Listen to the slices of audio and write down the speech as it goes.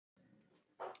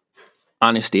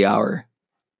honesty hour.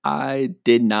 I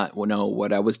did not know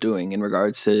what I was doing in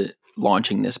regards to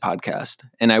launching this podcast,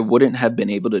 and I wouldn't have been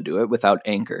able to do it without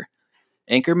Anchor.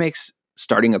 Anchor makes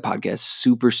starting a podcast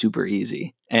super, super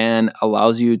easy and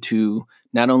allows you to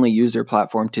not only use their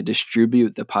platform to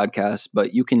distribute the podcast,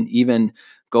 but you can even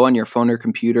go on your phone or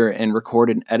computer and record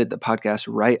and edit the podcast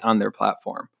right on their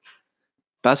platform.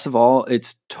 Best of all,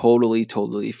 it's totally,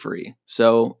 totally free.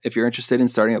 So if you're interested in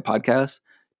starting a podcast,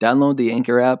 download the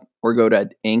Anchor app or go to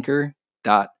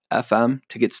anchor.fm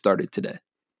to get started today.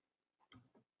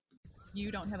 You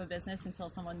don't have a business until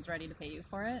someone's ready to pay you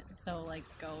for it. So like,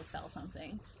 go sell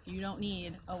something. You don't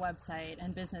need a website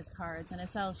and business cards and a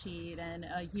sell sheet and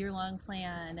a year-long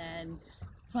plan and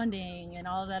funding and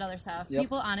all of that other stuff. Yep.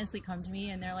 People honestly come to me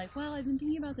and they're like, well, I've been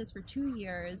thinking about this for 2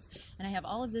 years and I have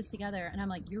all of this together. And I'm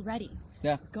like, you're ready.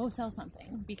 Yeah. Go sell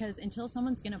something, because until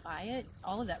someone's going to buy it,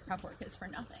 all of that prep work is for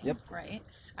nothing. Yep. Right?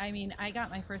 I mean, I got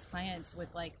my first clients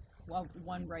with like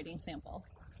one writing sample.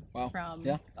 Wow. From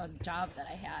a job that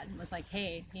I had, and was like,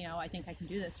 hey, I think I can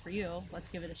do this for you. Let's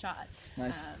give it a shot.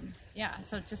 Nice.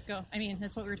 So just go. I mean,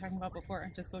 that's what we were talking about before.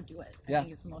 Just go do it. I Yeah.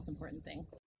 think it's the most important thing.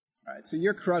 All right, so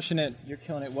you're crushing it. You're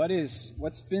killing it.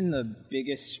 What's been the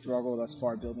biggest struggle thus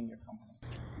far building your company?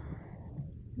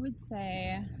 I would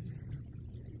say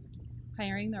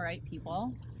hiring the right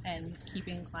people and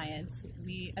keeping clients.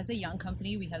 We, as a young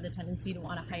company, we have the tendency to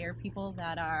want to hire people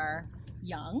that are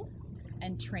young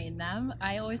and train them.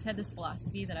 I always had this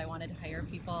philosophy that I wanted to hire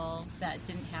people that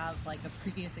didn't have like a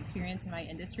previous experience in my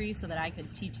industry so that I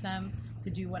could teach them to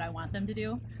do what I want them to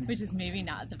do, which is maybe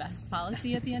not the best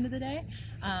policy at the end of the day.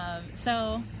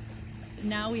 So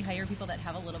now we hire people that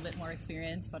have a little bit more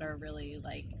experience but are really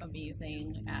like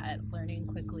amazing at learning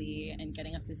quickly and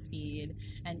getting up to speed,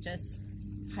 and just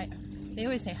they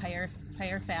always say hire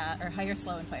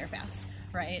slow and fire fast,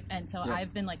 right? And so Yeah.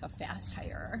 I've been like a fast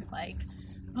hirer, like,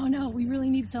 oh no, we really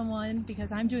need someone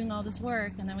because I'm doing all this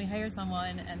work, and then we hire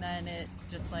someone and then it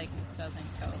just like doesn't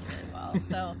go really well.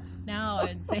 So now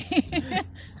I'd say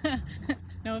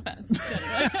no offense,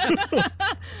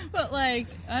 but like,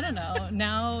 I don't know,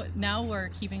 now we're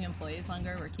keeping employees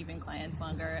longer, we're keeping clients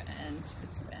longer, and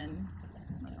it's been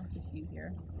just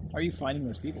easier. How are you finding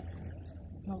those people?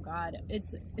 Oh God,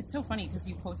 it's so funny because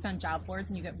you post on job boards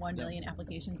and you get 1 million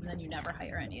applications and then you never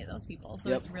hire any of those people.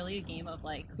 So It's really a game of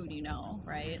like, who do you know,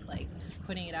 right? Like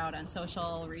putting it out on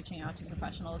social, reaching out to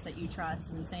professionals that you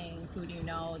trust and saying, who do you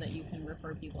know that you can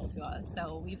refer people to us?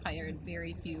 So we've hired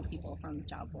very few people from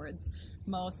job boards.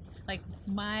 Most, like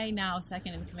my now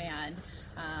second in command,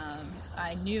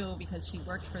 I knew because she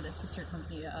worked for the sister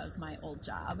company of my old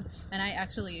job, and I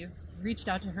actually reached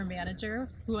out to her manager,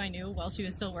 who I knew while she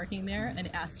was still working there, and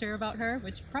asked her about her,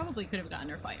 which probably could have gotten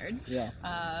her fired. Yeah.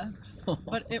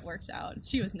 But it worked out.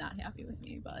 She was not happy with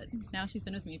me, but now she's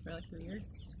been with me for like 3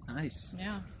 years. Nice.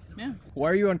 Yeah. Why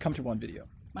are you uncomfortable on video?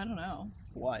 I don't know.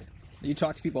 Why? You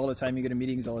talk to people all the time. You go to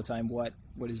meetings all the time. What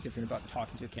is different about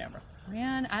talking to a camera?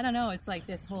 Man, I don't know. It's like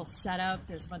this whole setup.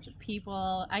 There's a bunch of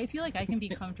people. I feel like I can be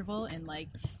comfortable in like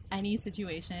any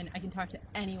situation. I can talk to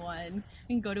anyone. I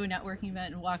can go to a networking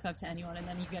event and walk up to anyone, and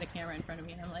then you get a camera in front of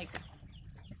me, and I'm like,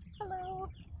 hello.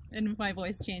 And my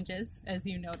voice changes, as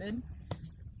you noted,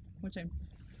 which I'm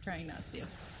trying not to do.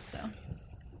 So,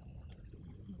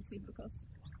 let's see if it goes.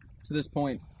 To this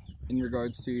point, in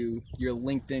regards to your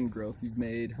LinkedIn growth, you've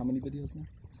made how many videos now?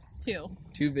 2.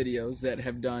 2 videos that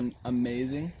have done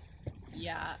amazing.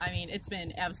 Yeah, I mean, it's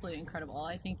been absolutely incredible.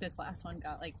 I think this last one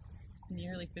got like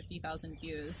nearly 50,000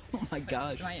 views. Oh my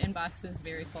gosh. My inbox is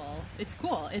very full. It's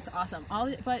cool. It's awesome.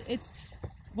 But it's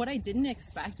what I didn't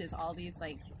expect is all these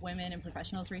like women and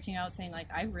professionals reaching out saying like,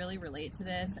 I really relate to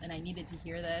this and I needed to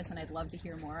hear this and I'd love to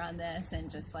hear more on this, and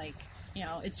just like,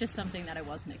 it's just something that I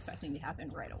wasn't expecting to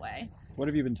happen right away. What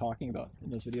have you been talking about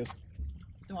in those videos?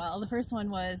 Well, the first one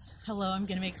was, hello, I'm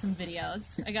going to make some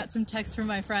videos. I got some texts from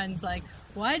my friends like,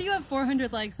 why do you have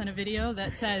 400 likes on a video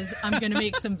that says I'm going to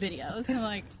make some videos? And I'm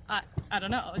like, I don't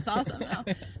know. It's awesome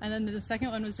though. And then the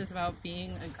second one was just about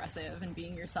being aggressive and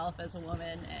being yourself as a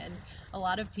woman. And a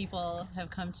lot of people have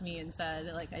come to me and said,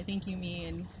 like, I think you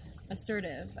mean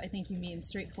assertive. I think you mean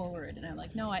straightforward. And I'm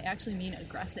like, no, I actually mean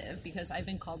aggressive, because I've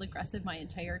been called aggressive my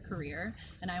entire career.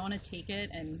 And I want to take it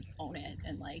and own it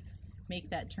and like make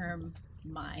that term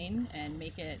mine and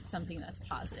make it something that's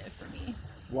positive for me.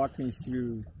 Walk me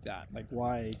through that. Like,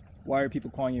 why are people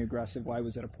calling you aggressive? Why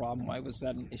was that a problem? Why was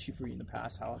that an issue for you in the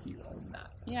past? How have you owned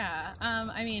that? Yeah,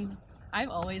 I mean, I've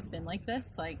always been like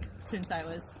this, like, since I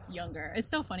was younger.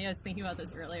 It's so funny, I was thinking about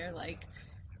this earlier, like,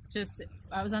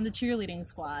 I was on the cheerleading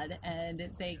squad, and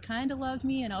they kind of loved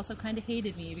me and also kind of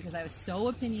hated me because I was so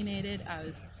opinionated. I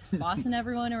was bossing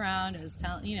everyone around. I was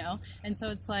telling, and so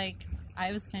it's like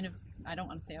I was kind of, I don't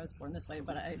want to say I was born this way,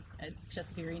 but it's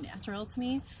just very natural to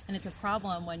me. And it's a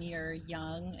problem when you're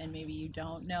young and maybe you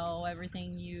don't know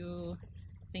everything you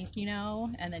think you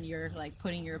know, and then you're like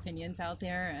putting your opinions out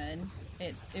there, and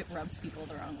it rubs people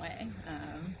the wrong way.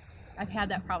 I've had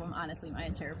that problem, honestly, my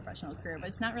entire professional career, but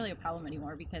it's not really a problem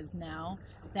anymore because now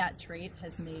that trait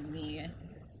has made me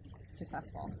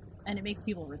successful, and it makes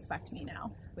people respect me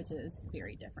now, which is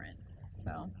very different.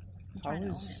 So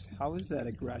how is that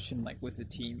aggression like with a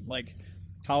team? Like,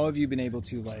 how have you been able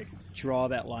to like draw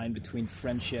that line between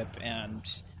friendship and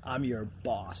I'm your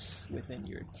boss within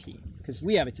your team? Because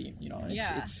we have a team, and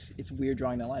it's weird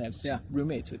drawing that line. I have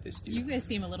roommates with this dude. You guys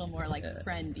seem a little more like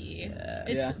friendly.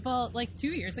 Well, like 2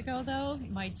 years ago though,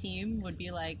 my team would be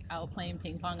like out playing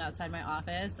ping pong outside my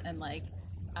office, and like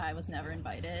I was never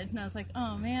invited, and I was like,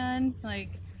 oh man, like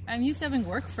I'm used to having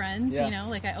work friends,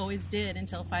 like I always did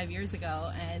until 5 years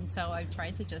ago, and so I've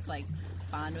tried to just like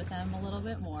bond with them a little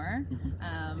bit more.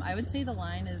 I would say the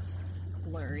line is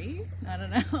blurry. I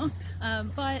don't know,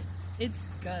 but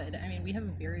it's good. I mean, we have a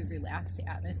very relaxed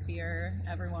atmosphere.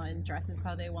 Everyone dresses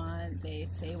how they want. They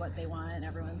say what they want.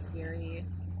 Everyone's very,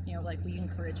 like we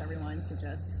encourage everyone to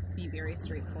just be very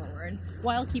straightforward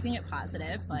while keeping it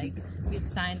positive. Like we have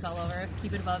signs all over,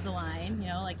 keep it above the line,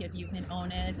 like if you can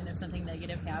own it, and if something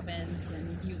negative happens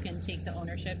and you can take the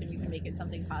ownership and you can make it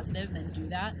something positive, then do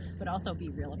that, but also be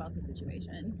real about the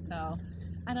situation. So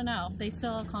I don't know. They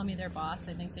still call me their boss.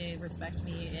 I think they respect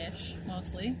me-ish,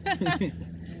 mostly.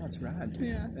 That's rad, dude.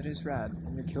 Yeah. That is rad.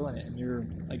 And you're killing it. And you're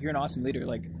an awesome leader.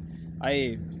 Like,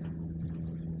 I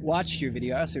watched your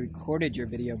video. I also recorded your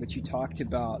video, but you talked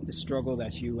about the struggle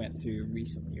that you went through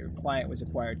recently. Your client was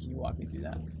acquired. Can you walk me through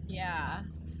that? Yeah.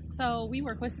 So we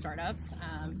work with startups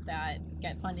that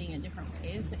get funding in different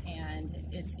ways, and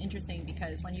it's interesting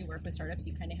because when you work with startups,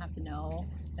 you kind of have to know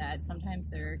that sometimes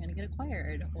they're going to get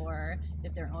acquired, or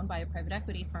if they're owned by a private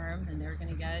equity firm, then they're going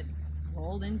to get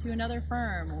rolled into another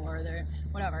firm, or they're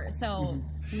whatever. So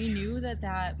we knew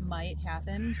that might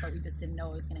happen, but we just didn't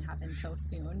know it was going to happen so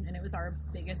soon. And it was our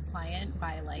biggest client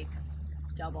by like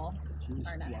double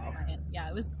our next client. Yeah,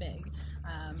 it was big.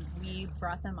 We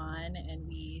brought them on and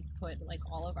we put like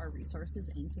all of our resources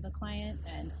into the client,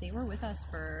 and they were with us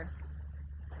for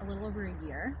a little over a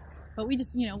year. But we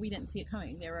just, we didn't see it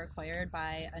coming. They were acquired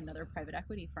by another private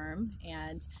equity firm,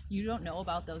 and you don't know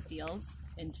about those deals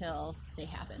until they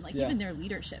happen. Like even their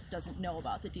leadership doesn't know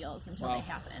about the deals until they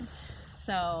happen.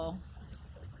 So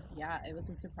yeah, it was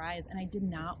a surprise, and I did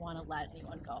not want to let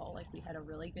anyone go. Like we had a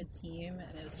really good team,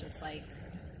 and it was just like,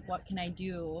 what can I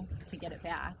do to get it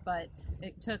back? But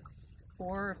it took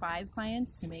 4 or 5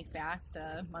 clients to make back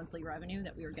the monthly revenue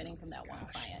that we were getting from that one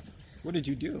client. What did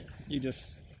you do? You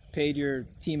just paid your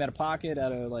team out of pocket,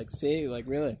 out of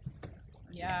really?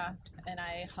 Yeah, and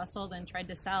I hustled and tried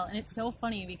to sell. And it's so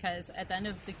funny because at the end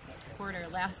of the quarter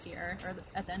last year, or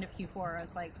at the end of Q4, I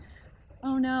was like,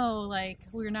 oh no, like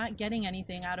we're not getting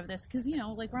anything out of this, because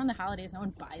like we're on the holidays, no one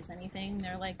buys anything.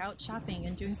 They're like out shopping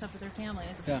and doing stuff with their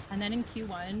families. And then in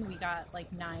Q1 we got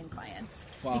like 9 clients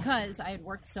because I had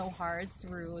worked so hard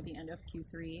through the end of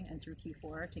Q3 and through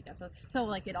Q4 to get those. So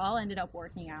like it all ended up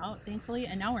working out, thankfully,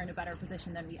 and now we're in a better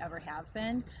position than we ever have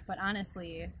been. But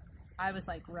honestly, I was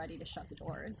like ready to shut the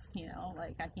doors,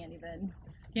 like I can't even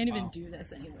do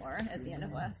this anymore at the end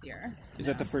of last year. Is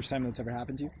that the first time that's ever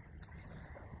happened to you?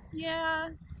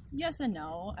 Yeah, yes and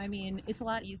no. I mean, it's a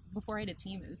lot easier. Before I had a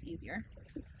team, it was easier,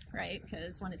 right?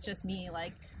 Because when it's just me,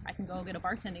 like, I can go get a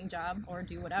bartending job or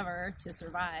do whatever to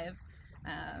survive.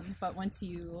 But once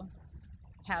you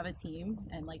have a team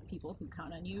and, like, people who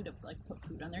count on you to, like, put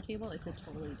food on their table, it's a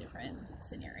totally different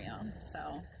scenario.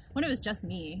 So when it was just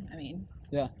me, I mean,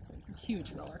 it's a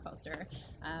huge roller coaster,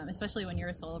 especially when you're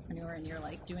a solopreneur and you're,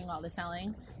 like, doing all the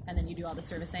selling and then you do all the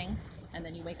servicing. And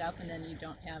then you wake up and then you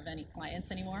don't have any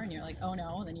clients anymore, and you're like, oh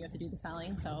no, and then you have to do the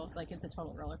selling. So like it's a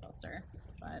total roller coaster.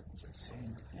 But it's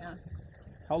insane. Yeah.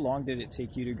 How long did it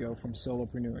take you to go from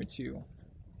solopreneur to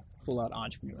full out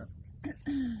entrepreneur?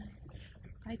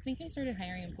 I think I started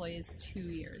hiring employees 2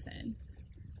 years in.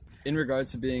 In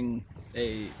regards to being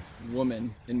a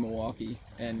woman in Milwaukee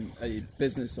and a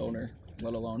business owner,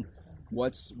 let alone,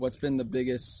 what's been the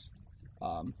biggest,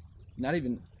 not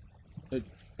even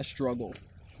a struggle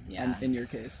in your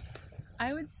case?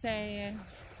 I would say,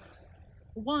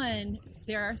 1,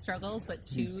 there are struggles, but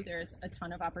 2, there's a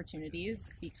ton of opportunities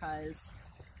because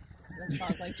the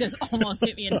dog like just almost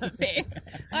hit me in the face.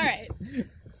 All right.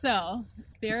 So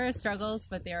there are struggles,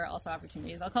 but there are also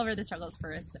opportunities. I'll cover the struggles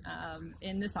first.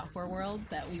 In the software world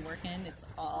that we work in, it's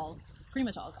pretty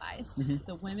much all guys.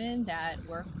 The women that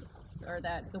work or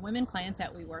that the women clients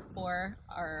that we work for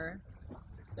are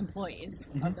employees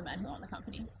of the men who own the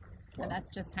companies. Wow. And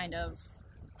that's just kind of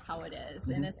how it is.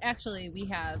 And this actually, we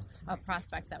have a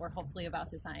prospect that we're hopefully about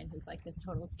to sign who's like this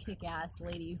total kick-ass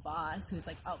lady boss who's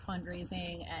like out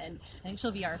fundraising, and I think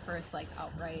she'll be our first like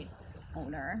outright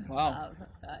owner. Wow.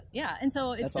 Of, yeah, and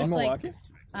so it's That's just like Milwaukee?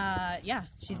 yeah,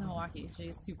 she's in Milwaukee.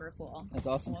 She's super cool. That's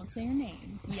awesome. I won't say her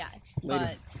name yet,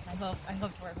 Later. but I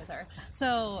hope to work with her.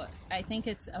 So I think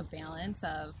it's a balance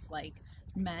of like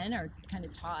men are kind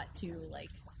of taught to like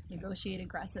negotiate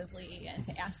aggressively and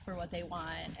to ask for what they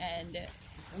want, and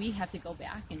we have to go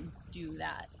back and do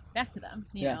that back to them,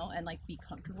 you Yeah. know, and like be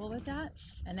comfortable with that.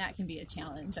 And that can be a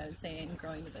challenge, I would say, in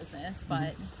growing the business,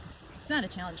 but it's not a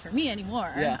challenge for me anymore.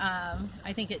 Yeah.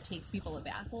 I think it takes people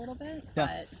aback a little bit, Yeah.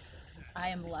 but I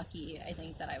am lucky, I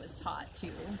think, that I was taught to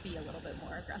be a little bit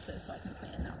more aggressive so I can play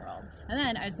in that world. And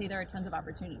then I'd say there are tons of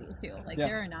opportunities too. Like Yeah.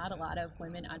 there are not a lot of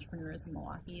women entrepreneurs in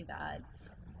Milwaukee that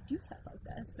do stuff like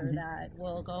this, or that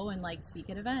will go and like speak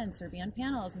at events or be on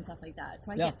panels and stuff like that.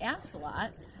 So I Yeah. get asked a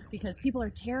lot because people are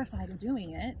terrified of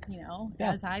doing it, you know,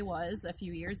 Yeah. as I was a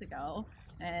few years ago.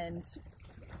 And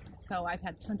so I've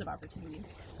had tons of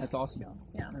opportunities. That's awesome. So,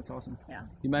 yeah. That's awesome. Yeah.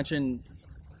 You mentioned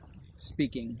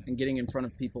speaking and getting in front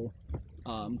of people.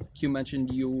 Q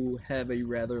mentioned you have a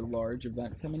rather large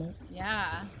event coming up.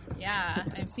 Yeah.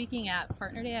 I'm speaking at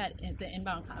Partner Day at the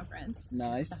Inbound Conference.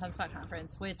 Nice. The HubSpot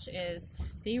conference, which is,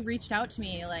 they reached out to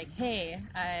me like, hey,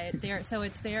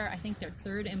 it's their, I think their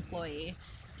third employee,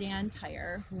 Dan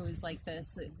Tyre, who is like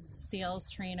this sales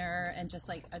trainer and just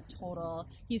like a total,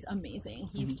 he's amazing.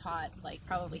 He's taught like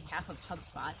probably half of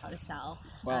HubSpot how to sell.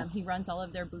 Wow. He runs all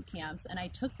of their boot camps, and I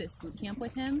took this boot camp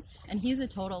with him, and he's a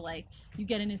total like, you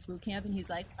get in his boot camp and he's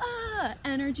like,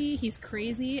 energy, he's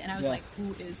crazy, and I was like,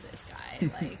 who is this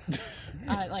guy?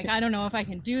 Like, I don't know if I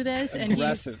can do this. And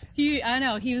Aggressive. I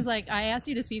know, he was like, I asked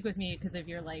you to speak with me because of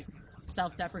your like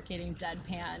self-deprecating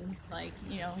deadpan, like,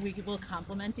 you know, we will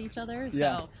complement each other.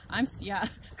 So Yeah.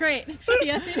 Great. He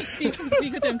asked me to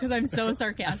speak with him because I'm so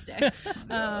sarcastic.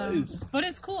 But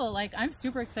it's cool. Like, I'm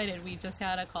super excited. We just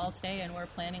had a call today and we're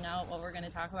planning out what we're going to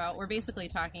talk about. We're basically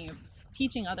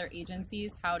teaching other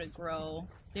agencies how to grow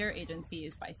their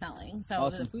agencies by selling. So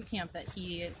Awesome. the boot camp that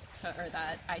he took, or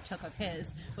that I took of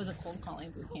his, was a cold calling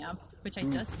boot camp, which I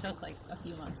just took like a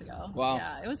few months ago. Wow.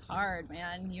 Yeah, it was hard,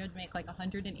 man. You would make like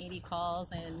 180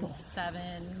 calls in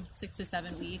 6 to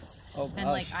 7 weeks. Oh, And gosh.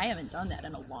 like, I haven't done that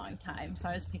in a long time. So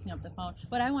I was picking up the phone,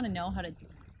 but I want to know how to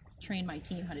train my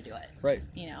team how to do it. Right.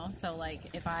 You know, so like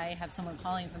if I have someone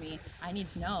calling for me, I need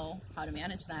to know how to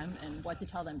manage them and what to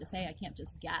tell them to say. I can't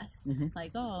just guess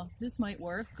like, oh, this might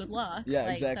work, good luck. Yeah,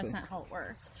 like, exactly. That's not how it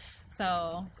works.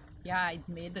 So yeah, I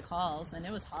made the calls and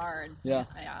it was hard. Yeah.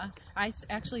 I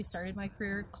actually started my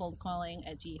career cold calling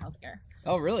at GE Healthcare.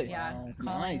 Oh, really? Yeah,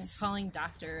 Wow. Nice. calling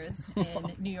doctors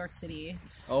in New York City.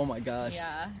 Oh my gosh.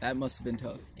 Yeah. That must have been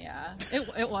tough. Yeah,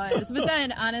 it was. But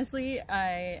then, honestly,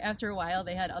 after a while,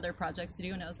 they had other projects to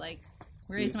do, and I was like,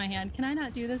 raised my hand, can I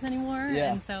not do this anymore?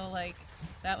 Yeah. And so, like,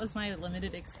 that was my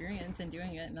limited experience in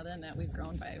doing it. And other than that, we've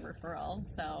grown by referral.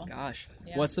 So, Gosh.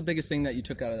 Yeah. What's the biggest thing that you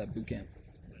took out of that boot camp?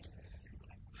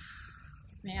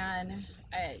 man,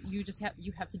 you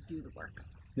have to do the work.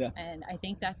 Yeah. And I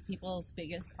think that's people's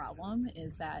biggest problem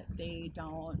is that you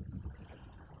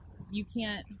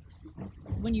can't,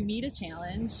 when you meet a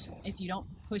challenge, if you don't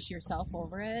push yourself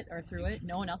over it or through it,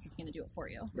 no one else is going to do it for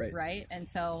you. Right. And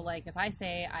so, like, if I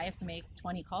say I have to make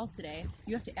 20 calls today,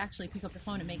 you have to actually pick up the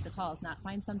phone and make the calls, not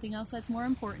find something else that's more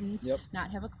important, Yep.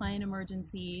 not have a client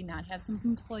emergency, not have some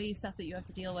employee stuff that you have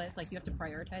to deal with. Like, you have to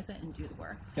prioritize it and do the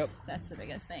work. Yep. That's the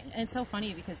biggest thing. And it's so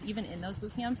funny because even in those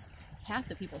boot camps, half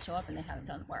the people show up and they haven't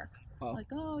done the work. Wow. Like,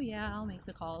 oh yeah, I'll make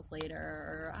the calls later,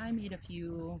 or I made a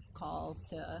few calls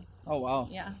to, Oh, wow.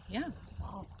 yeah.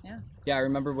 Wow. Yeah. Yeah, I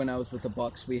remember when I was with the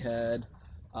Bucks, we had,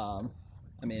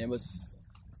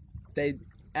 they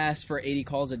asked for 80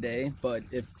 calls a day, but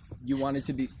if you wanted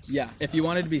to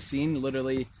be seen,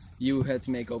 literally, you had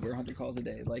to make over 100 calls a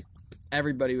day. Like,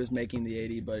 everybody was making the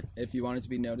 80, but if you wanted to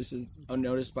be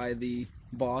noticed by the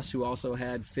boss who also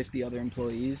had 50 other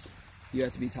employees, you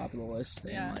had to be top of the list.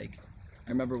 Yeah. And, like, I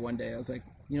remember one day I was like,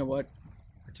 you know what?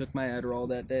 I took my Adderall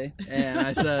that day, and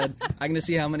I said, I'm going to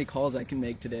see how many calls I can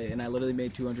make today, and I literally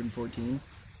made 214.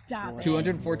 Stop it.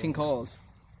 214 calls.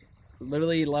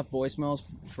 Literally left voicemails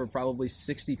for probably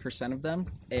 60% of them,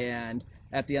 and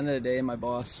at the end of the day, my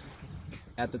boss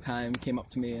at the time came up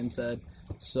to me and said,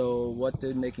 so what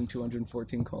did making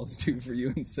 214 calls do for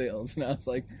you in sales? And I was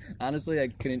like, honestly, I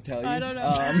couldn't tell you. I don't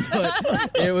know.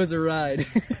 But it was a ride.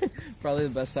 Probably the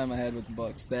best time I had with the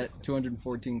Bucks. That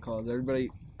 214 calls.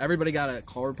 everybody got a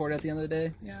call report at the end of the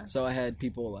day. Yeah. So I had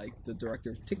people like the director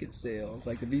of ticket sales,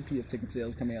 like the VP of ticket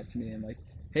sales coming up to me and like,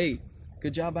 hey,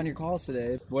 good job on your calls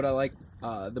today. What I like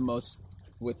the most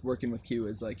with working with Q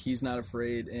is like he's not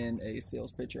afraid in a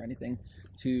sales pitch or anything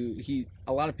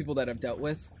a lot of people that I've dealt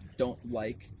with don't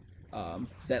like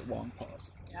that long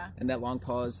pause. Yeah. And that long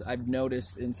pause I've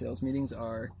noticed in sales meetings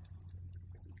are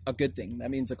a good thing.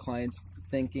 That means the client's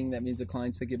thinking,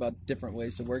 about different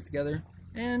ways to work together.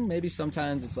 And maybe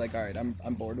sometimes it's like, all right, I'm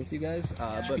bored with you guys.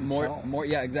 But more,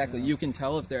 yeah, exactly. Yeah. You can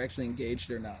tell if they're actually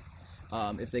engaged or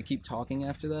not. If they keep talking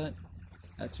after that,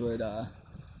 that's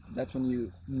when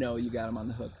you know you got them on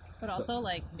the hook. But also,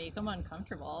 like, make them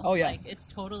uncomfortable. Oh, yeah. Like, it's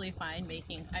totally fine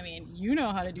making... I mean, you know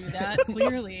how to do that,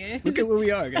 clearly. Look at where we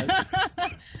are, guys.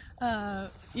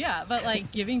 Yeah, but,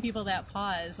 like, giving people that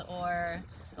pause or,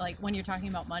 like, when you're talking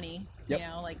about money, Yep. you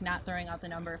know, like, not throwing out the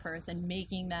number first and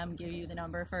making them give you the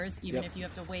number first, even Yep. if you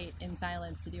have to wait in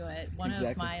silence to do it. One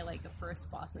Exactly. of my, like, first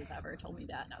bosses ever told me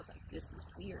that, and I was like, this is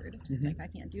weird. Mm-hmm. Like, I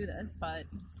can't do this, but...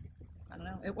 I don't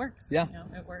know. It works. Yeah. You know,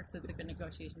 it works. It's a good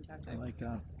negotiation tactic. I like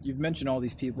that. You've mentioned all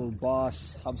these people,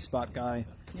 boss, HubSpot guy.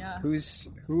 Yeah.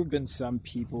 Who have been some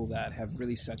people that have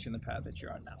really set you in the path that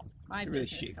you're on now? My It really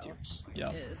business shaped you. coach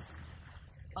Yeah. is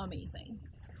amazing.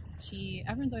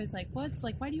 Everyone's always like, why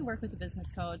do you work with a business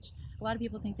coach? A lot of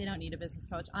people think they don't need a business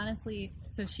coach. Honestly,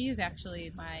 so she is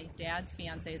actually my dad's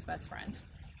fiance's best friend.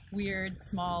 Weird,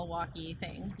 small, walkie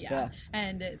thing. Yeah.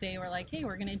 And they were like, hey,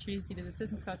 we're going to introduce you to this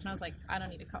business coach. And I was like, I don't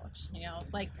need a coach. You know,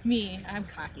 like me, I'm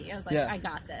cocky. I was like, Yeah. I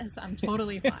got this. I'm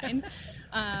totally fine.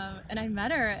 And I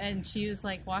met her and she was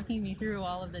like walking me through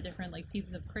all of the different like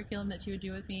pieces of curriculum that she would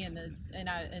do with me.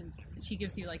 And she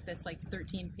gives you like this like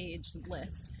 13-page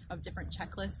list of different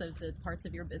checklists of the parts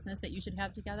of your business that you should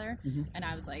have together. Mm-hmm. And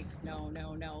I was like, no.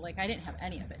 Like I didn't have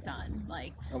any of it done.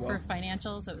 Like Oh, wow. for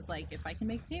financials, it was like, if I can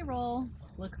make payroll,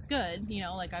 looks good. You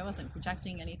know, like I wasn't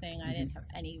projecting anything. I didn't have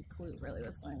any clue really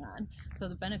what's going on. So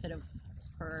the benefit of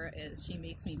her is she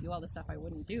makes me do all the stuff I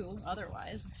wouldn't do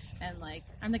otherwise. And like,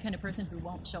 I'm the kind of person who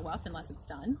won't show up unless it's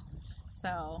done.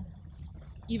 So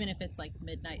even if it's like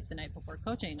midnight the night before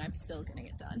coaching, I'm still getting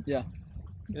it done. Yeah.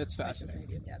 It's Which is fascinating.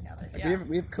 maybe a bad habit. Yeah.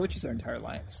 We have coaches our entire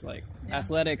lives, like Yeah.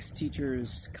 athletics,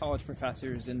 teachers, college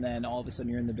professors, and then all of a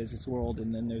sudden you're in the business world,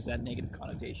 and then there's that negative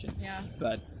connotation. Yeah.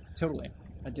 But totally,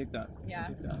 I dig that. Yeah, I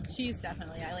dig that. she's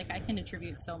definitely. I can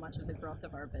attribute so much of the growth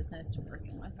of our business to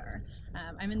working with her.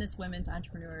 I'm in this women's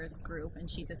entrepreneurs group, and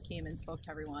she just came and spoke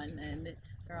to everyone, and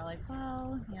they're all like,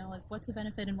 "Well, you know, like what's the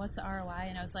benefit and what's the ROI?"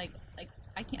 And I was like,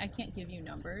 I can't give you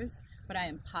numbers, but I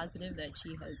am positive that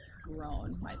she has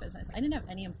grown my business. I didn't have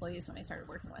any employees when I started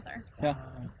working with her. Yeah.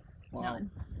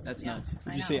 None. That's Yeah. nuts.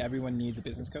 Would I you say know. everyone needs a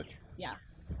business coach? Yeah,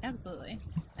 absolutely.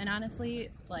 And honestly,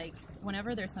 like,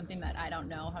 whenever there's something that I don't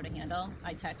know how to handle,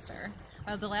 I text her.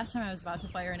 The last time I was about to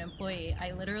fire an employee,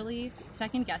 I literally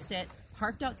second-guessed it,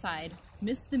 parked outside,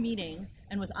 missed the meeting,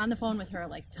 and was on the phone with her,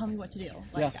 like, tell me what to do.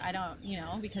 Like, Yeah. I don't, you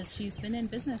know, because she's been in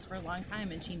business for a long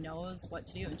time, and she knows what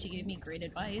to do, and she gave me great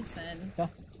advice, and Yeah.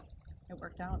 it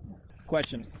worked out.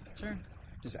 Question: Sure.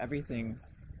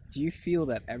 Do you feel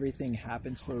that everything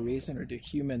happens for a reason, or do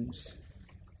humans?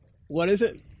 What is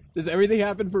it? Does everything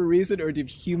happen for a reason, or do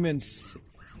humans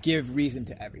give reason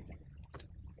to everything?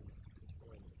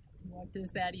 What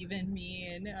does that even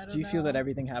mean? I don't know. Do you feel that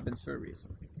everything happens for a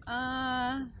reason?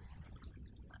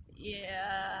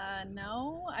 Yeah,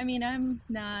 no. I mean,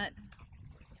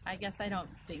 I guess I don't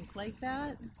think like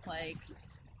that. Like,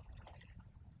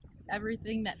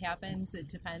 everything that happens, it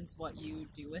depends what you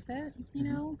do with it, you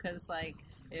know? Because, like,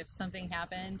 if something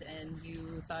happened and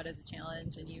you saw it as a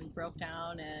challenge and you broke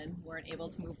down and weren't able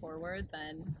to move forward,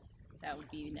 then that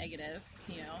would be negative,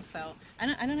 you know? So, I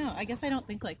don't know. I guess I don't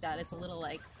think like that. It's a little,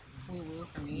 like, woo-woo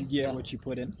for me. Yeah, what you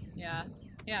put in.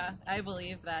 Yeah, I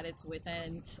believe that it's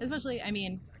within, especially, I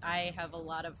mean, I have a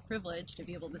lot of privilege to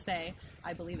be able to say,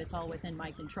 I believe it's all within my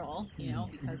control, you know,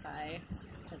 because I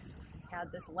have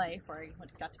had this life where I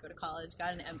got to go to college,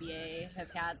 got an MBA, have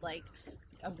had, like,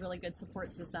 a really good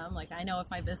support system. Like, I know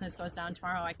if my business goes down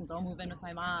tomorrow, I can go move in with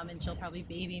my mom, and she'll probably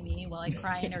baby me while I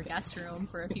cry in her guest room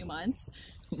for a few months,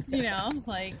 you know,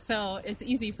 like, so it's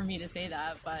easy for me to say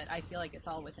that, but I feel like it's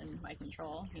all within my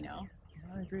control, you know.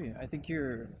 I agree. I think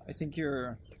your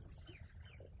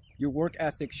work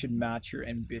ethic should match your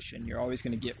ambition. You're always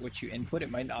going to get what you input. It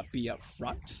might not be up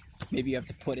front. Maybe you have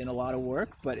to put in a lot of work,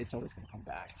 but it's always going to come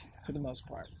back to you for the most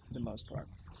part.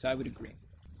 So I would agree.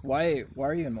 Why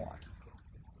are you in Milwaukee?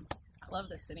 I love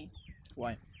this city.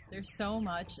 Why? There's so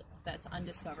much that's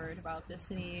undiscovered about this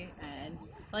city, and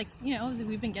like, you know,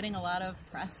 we've been getting a lot of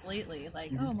press lately,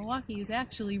 like, oh, Milwaukee is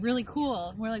actually really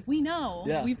cool. We're like, we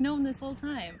know, we've known this whole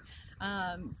time.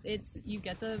 You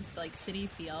get the like city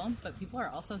feel, but people are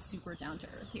also super down to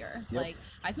earth here. Yep. Like,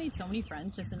 I've made so many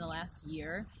friends just in the last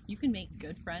year. You can make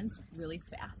good friends really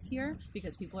fast here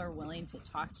because people are willing to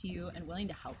talk to you and willing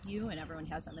to help you, and everyone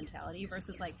has that mentality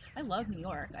versus like, I love New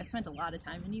York. I've spent a lot of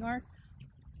time in New York.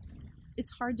 It's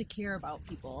hard to care about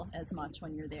people as much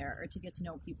when you're there, or to get to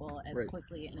know people as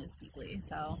quickly and as deeply.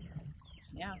 So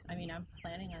yeah, I mean, I'm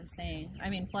planning on staying. I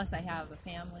mean, plus I have a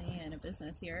family and a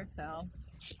business here, so.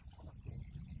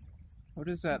 What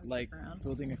is that like, around.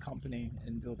 building a company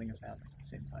and building a family at the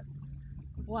same time?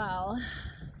 Well,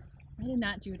 I did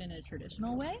not do it in a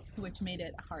traditional way, which made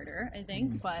it harder, I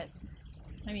think. But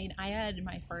I mean, I had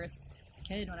my first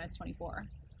kid when I was 24,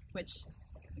 which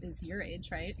is your age,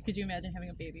 right? Could you imagine having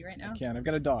a baby right now? I can. I've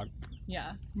got a dog.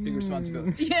 Yeah. Big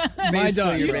responsibility. Yeah. My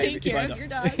dog. You Your baby. take care My of dog. your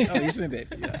dog. Oh, he's my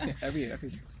baby. Yeah. Every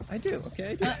I do.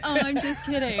 Okay. I do. I'm just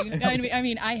kidding. I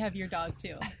mean, I have your dog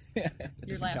too. Your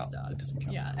doesn't last count. dog. That doesn't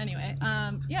count. Yeah. Anyway.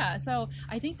 Yeah. So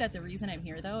I think that the reason I'm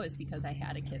here though is because I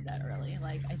had a kid that early.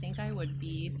 Like, I think I would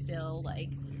be still like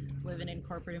living in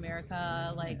corporate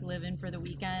America, like living for the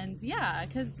weekends. Yeah,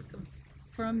 because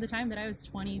from the time that I was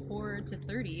 24 to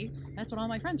 30, that's what all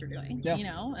my friends were doing, you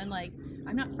know? And like,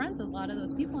 I'm not friends with a lot of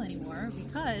those people anymore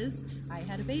because I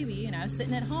had a baby and I was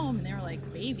sitting at home and they were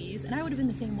like babies, and I would have been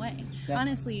the same way. Yeah.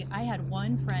 Honestly, I had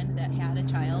one friend that had a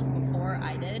child before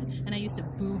I did, and I used to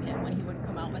boo him when he wouldn't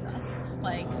come out with us.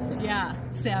 Like, yeah,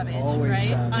 savage, Always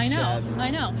right? I know, savage. I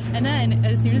know. And then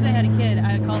as soon as I had a kid,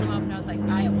 I called him up and I was like,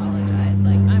 I apologize.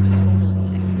 Like, I'm a total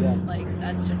dick. Yeah. Like,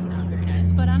 that's just not very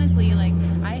nice. But honestly, like,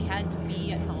 I had to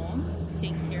be at home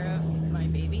taking care of my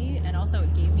baby, and also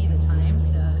it gave me the time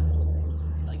to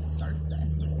like start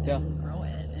this and grow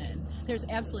it. And there's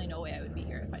absolutely no way I would be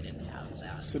here if I didn't have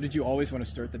that. So did you always want to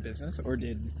start the business, or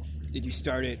did you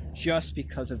start it just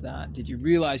because of that? Did you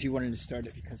realize you wanted to start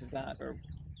it because of that, or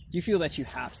do you feel that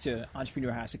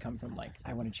entrepreneur has to come from like,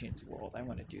 I want to change the world, I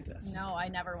want to do this? No, I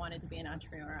never wanted to be an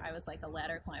entrepreneur. I was like a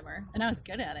ladder climber, and I was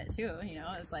good at it too. You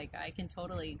know, it's like I can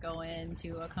totally go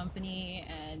into a company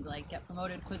and like get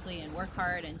promoted quickly and work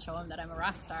hard and show them that I'm a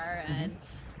rock star.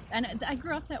 And I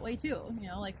grew up that way too. You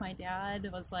know, like my dad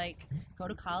was like, go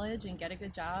to college and get a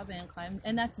good job and climb.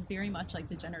 And that's very much like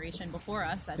the generation before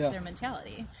us. That's their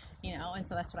mentality, you know? And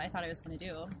so that's what I thought I was going to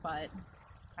do. But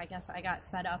I guess I got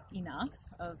fed up enough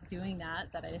of doing that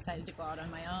I decided to go out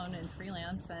on my own and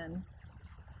freelance, and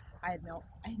I had no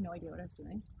idea what I was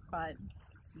doing. But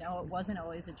no, it wasn't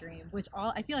always a dream,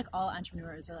 I feel like all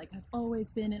entrepreneurs are like, I've always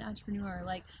been an entrepreneur.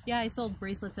 Like, yeah, I sold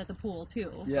bracelets at the pool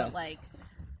too, but like,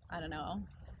 I don't know.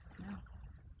 Yeah.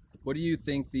 What do you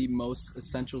think the most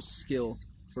essential skill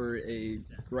for a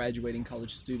graduating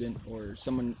college student or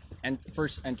someone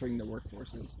first entering the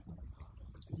workforce is?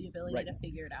 The ability to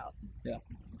figure it out. Yeah.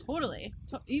 Totally.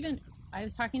 Even I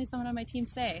was talking to someone on my team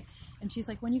today, and she's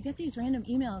like, when you get these random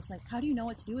emails, like, how do you know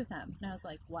what to do with them? And I was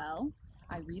like, well,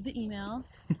 I read the email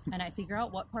and I figure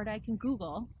out what part I can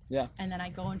Google. Yeah. And then I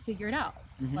go and figure it out.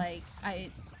 Mm-hmm. Like,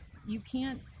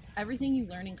 everything you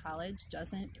learn in college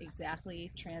doesn't exactly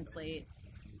translate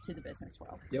to the business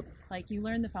world. Yep. Like, you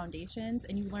learn the foundations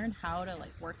and you learn how to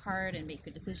like work hard and make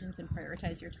good decisions and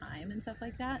prioritize your time and stuff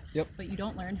like that. Yep. But you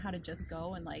don't learn how to just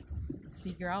go and like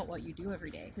figure out what you do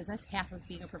every day, because that's half of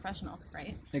being a professional,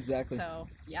 right? Exactly. So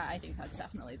yeah, I think that's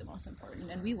definitely the most important.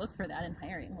 And we look for that in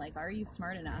hiring. Like, are you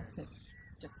smart enough to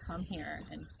just come here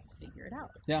and figure it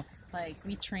out? Yeah. Like,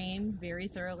 we train very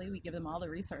thoroughly. We give them all the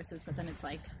resources, but then it's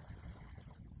like,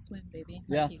 swim, baby.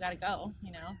 Like, you gotta go,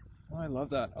 you know? Oh, I love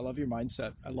that. I love your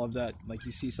mindset. I love that, like,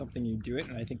 you see something, you do it,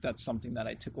 and I think that's something that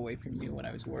I took away from you when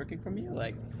I was working from you.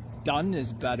 Like, done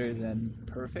is better than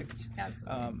perfect.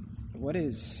 Absolutely.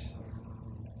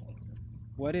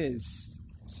 What is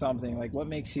something, like, what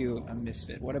makes you a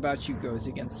misfit? What about you goes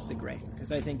against the grain?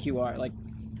 Because I think you are, like,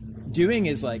 doing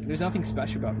is, like, there's nothing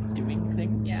special about doing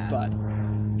things, but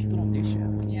people don't do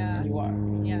shit. Yeah. And you are.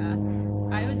 Yeah.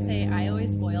 I would say I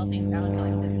always boil things down to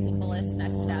like the simplest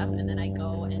next step, and then I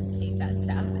go and take that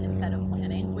step instead of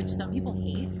planning, which some people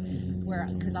hate,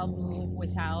 because I'll move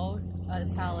without a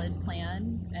solid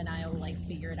plan and I'll like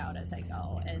figure it out as I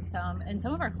go. And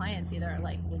some of our clients either are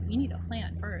like, well, we need a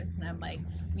plan first, and I'm like,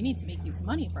 we need to make you some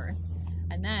money first,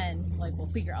 and then like we'll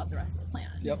figure out the rest of the plan.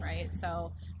 Yep. Right?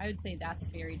 So I would say that's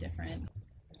very different.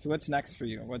 So what's next for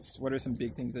you? What are some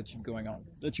big things that you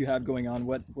have going on?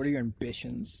 What are your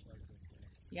ambitions?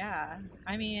 Yeah,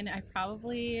 I mean,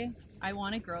 I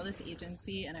want to grow this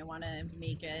agency and I want to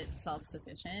make it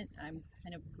self-sufficient. I'm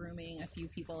kind of grooming a few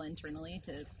people internally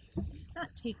to not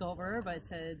take over, but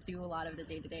to do a lot of the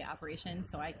day-to-day operations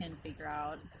so I can figure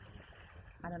out,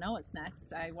 I don't know what's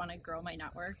next. I want to grow my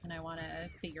network and I want to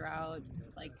figure out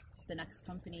like the next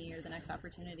company or the next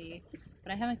opportunity,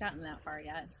 but I haven't gotten that far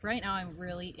yet. Right now I'm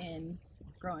really in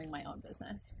growing my own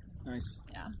business. Nice.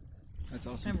 Yeah. That's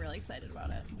awesome. I'm really excited about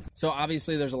it. So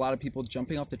obviously there's a lot of people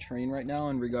jumping off the train right now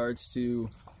in regards to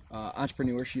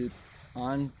entrepreneurship.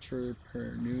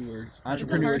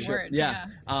 Entrepreneurship. Word, Yeah.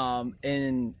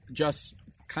 And just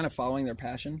kind of following their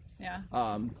passion. Yeah.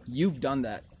 You've done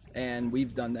that and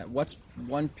we've done that. What's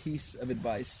one piece of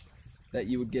advice that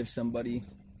you would give somebody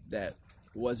that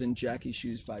was in Jackie's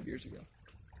shoes 5 years ago?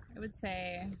 I would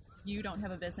say you don't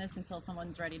have a business until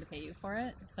someone's ready to pay you for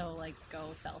it. So like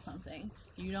go sell something.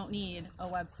 You don't need a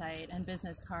website and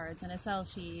business cards and a sell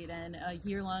sheet and a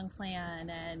year-long plan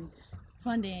and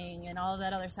funding and all of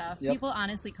that other stuff. Yep. People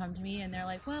honestly come to me and they're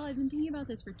like, well, I've been thinking about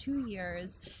this for 2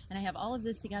 years and I have all of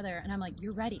this together. And I'm like,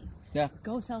 you're ready. Yeah.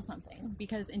 Go sell something,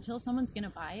 because until someone's going to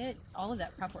buy it, all of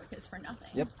that prep work is for nothing.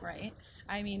 Yep. Right?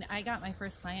 I mean, I got my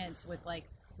first clients with like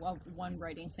one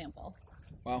writing sample.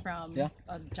 Wow. From Yeah.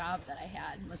 a job that I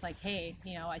had, and was like, hey,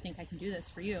 I think I can do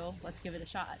this for you. Let's give it a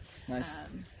shot. Nice.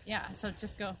 Yeah, so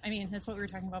just go. I mean, that's what we were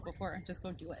talking about before. Just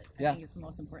go do it. Yeah. I think it's the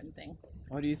most important thing.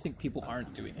 Why do you think people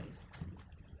aren't doing it?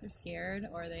 They're scared,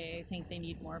 or they think they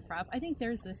need more prep. I think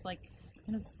there's this like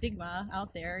kind of stigma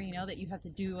out there, that you have to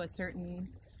do a certain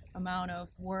amount of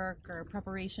work or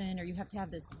preparation, or you have to have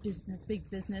this big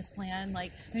business plan.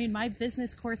 Like, I mean, my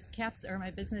business course my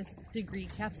business degree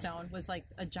capstone was like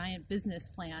a giant business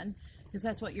plan, because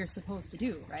that's what you're supposed to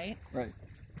do, right? Right.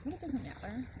 But it doesn't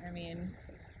matter. I mean,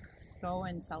 go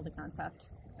and sell the concept,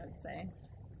 I would say.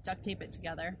 Duct tape it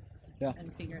together. Yeah.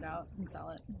 And figure it out and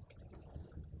sell it.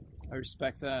 I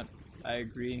respect that. I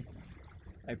agree.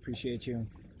 I appreciate you.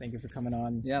 Thank you for coming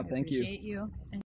on. Yeah, thank you. Appreciate you.